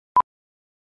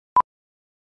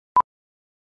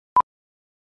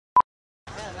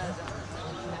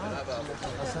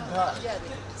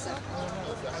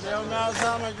اليوم يا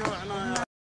أسامة جوعنا.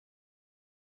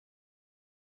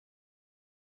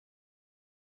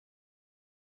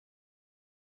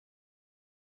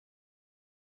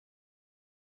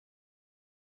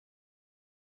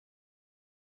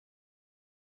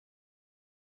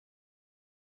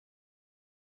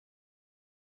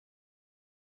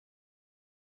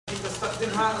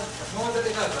 تستخدمها مواد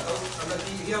الإغاثة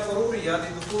التي هي ضرورية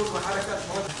لدخول وحركة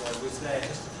مواد. Was there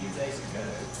just a few days ago,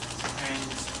 and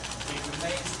it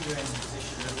remains the UN's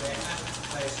position that they have to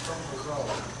play a stronger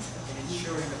role in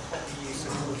ensuring the proper use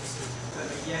of water for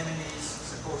the Yemenis,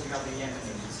 supporting other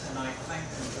Yemenis, and I thank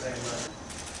them for their work.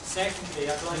 Secondly,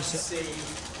 I'd like to see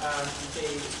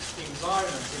the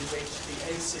environment in which the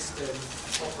aid system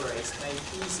operates made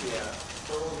easier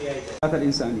for all the aid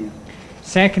agencies.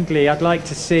 Secondly, I'd like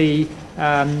to see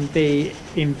the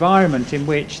environment in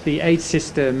which the aid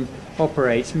system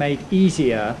operates made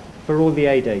easier for all the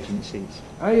aid agencies.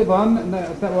 أيضا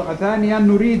ثانيا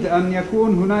نريد أن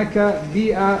يكون هناك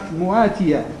بيئة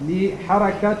مواتية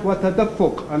لحركة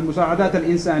وتدفق المساعدات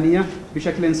الإنسانية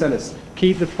بشكل سلس.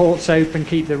 Keep the ports open,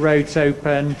 keep the roads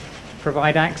open,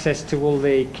 provide access to all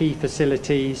the key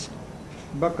facilities.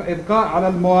 إبقاء على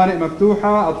الموانئ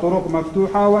مفتوحة، الطرق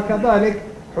مفتوحة، وكذلك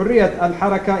حرية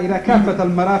الحركة إلى كافة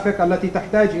المرافق التي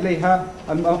تحتاج إليها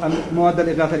المواد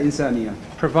الإغاثة الإنسانية.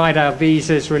 Provide our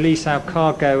visas, release our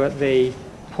cargo at the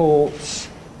ports,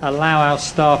 allow our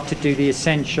staff to do the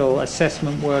essential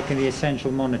assessment work and the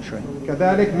essential monitoring.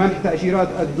 كذلك منح تأشيرات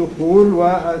الدخول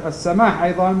والسماح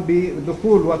أيضا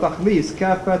بدخول وتخليص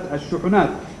كافة الشحنات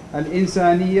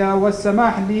الإنسانية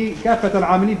والسماح لكافة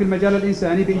العاملين في المجال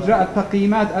الإنساني بإجراء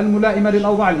التقييمات الملائمة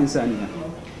للأوضاع الإنسانية.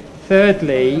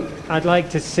 Thirdly, I'd like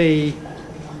to see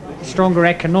stronger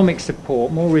economic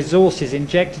support, more resources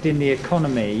injected in the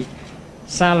economy,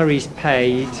 salaries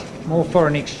paid, more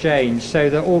foreign exchange, so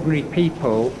that ordinary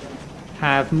people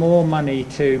have more money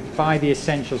to buy the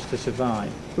essentials to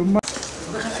survive.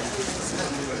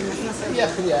 يا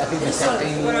أخي